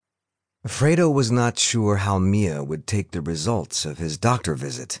Fredo was not sure how Mia would take the results of his doctor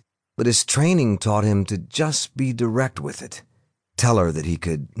visit, but his training taught him to just be direct with it. Tell her that he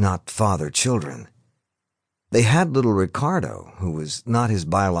could not father children. They had little Ricardo, who was not his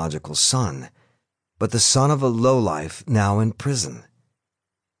biological son, but the son of a lowlife now in prison.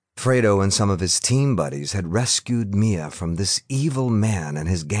 Fredo and some of his team buddies had rescued Mia from this evil man and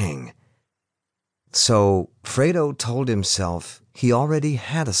his gang. So Fredo told himself he already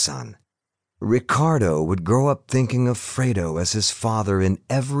had a son. Ricardo would grow up thinking of Fredo as his father in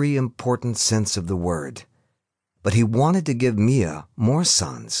every important sense of the word. But he wanted to give Mia more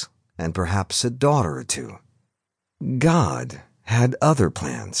sons, and perhaps a daughter or two. God had other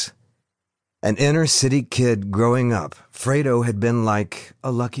plans. An inner-city kid growing up, Fredo had been like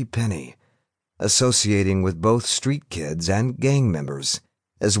a lucky penny, associating with both street kids and gang members,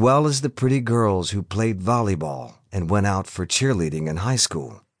 as well as the pretty girls who played volleyball and went out for cheerleading in high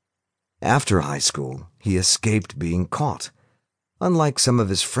school. After high school, he escaped being caught, unlike some of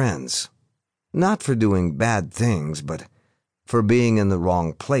his friends, not for doing bad things, but for being in the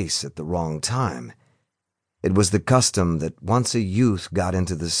wrong place at the wrong time. It was the custom that once a youth got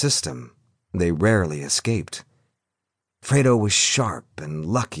into the system, they rarely escaped. Fredo was sharp and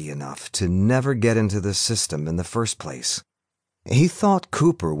lucky enough to never get into the system in the first place. He thought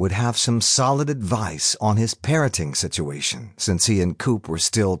Cooper would have some solid advice on his parenting situation, since he and Coop were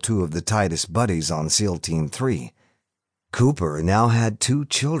still two of the tightest buddies on SEAL Team 3. Cooper now had 2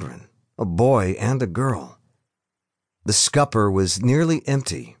 children, a boy and a girl. The scupper was nearly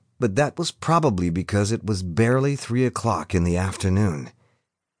empty, but that was probably because it was barely 3 o'clock in the afternoon.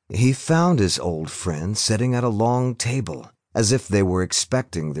 He found his old friend sitting at a long table, as if they were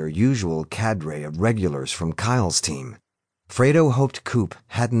expecting their usual cadre of regulars from Kyle's team. Fredo hoped Coop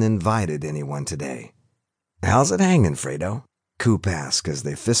hadn't invited anyone today. "How's it hanging, Fredo?" Coop asked as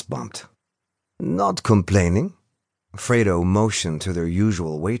they fist-bumped. "Not complaining." Fredo motioned to their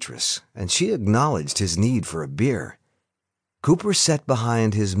usual waitress, and she acknowledged his need for a beer. Cooper sat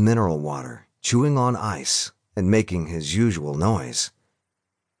behind his mineral water, chewing on ice and making his usual noise.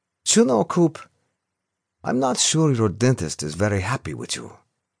 "You know, Coop, I'm not sure your dentist is very happy with you.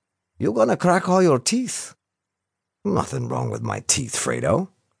 You're gonna crack all your teeth." "Nothing wrong with my teeth, Fredo.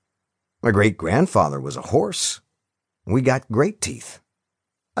 My great-grandfather was a horse. We got great teeth.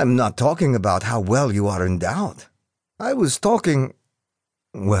 I'm not talking about how well you are endowed. I was talking—"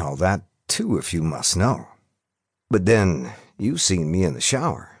 "Well, that too, if you must know. But then, you've seen me in the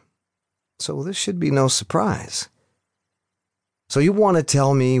shower, so this should be no surprise. So you want to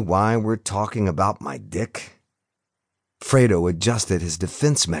tell me why we're talking about my dick?" Fredo adjusted his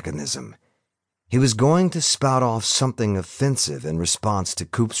defense mechanism. He was going to spout off something offensive in response to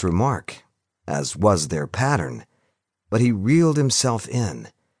Coop's remark, as was their pattern, but he reeled himself in.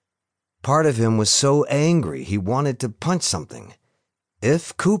 Part of him was so angry he wanted to punch something.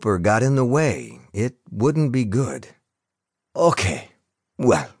 If Cooper got in the way, it wouldn't be good. "Okay,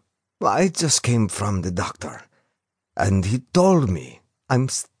 well, I just came from the doctor, and he told me I'm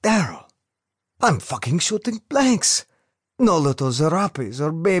sterile. I'm fucking shooting blanks. No little zarapis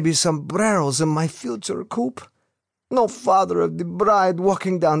or baby sombreros in my future, Coop. No father of the bride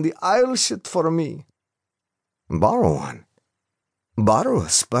walking down the aisle shit for me." "Borrow one." "Borrow a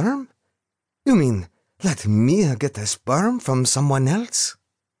sperm? You mean let Mia get a sperm from someone else?"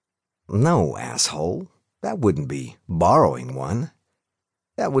 "No, asshole. That wouldn't be borrowing one.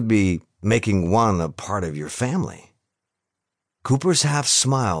 That would be making one a part of your family." Cooper's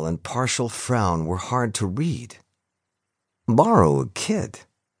half-smile and partial frown were hard to read. "Borrow a kid,"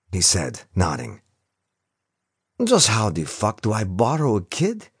 he said, nodding. "Just how the fuck do I borrow a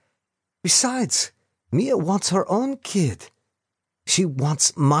kid? Besides, Mia wants her own kid. She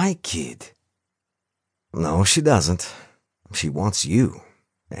wants my kid." "No, she doesn't. She wants you.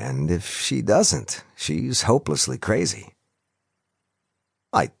 And if she doesn't, she's hopelessly crazy."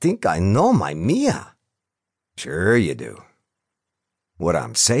 "I think I know my Mia." "Sure you do. What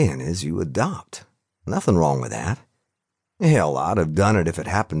I'm saying is you adopt. Nothing wrong with that. Hell, I'd have done it if it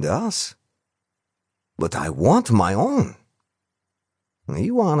happened to us. But I want my own."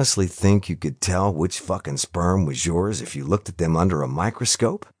 "You honestly think you could tell which fucking sperm was yours if you looked at them under a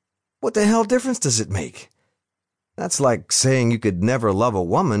microscope? What the hell difference does it make? That's like saying you could never love a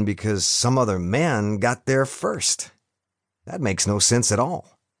woman because some other man got there first. That makes no sense at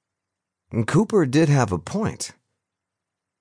all." And Cooper did have a point.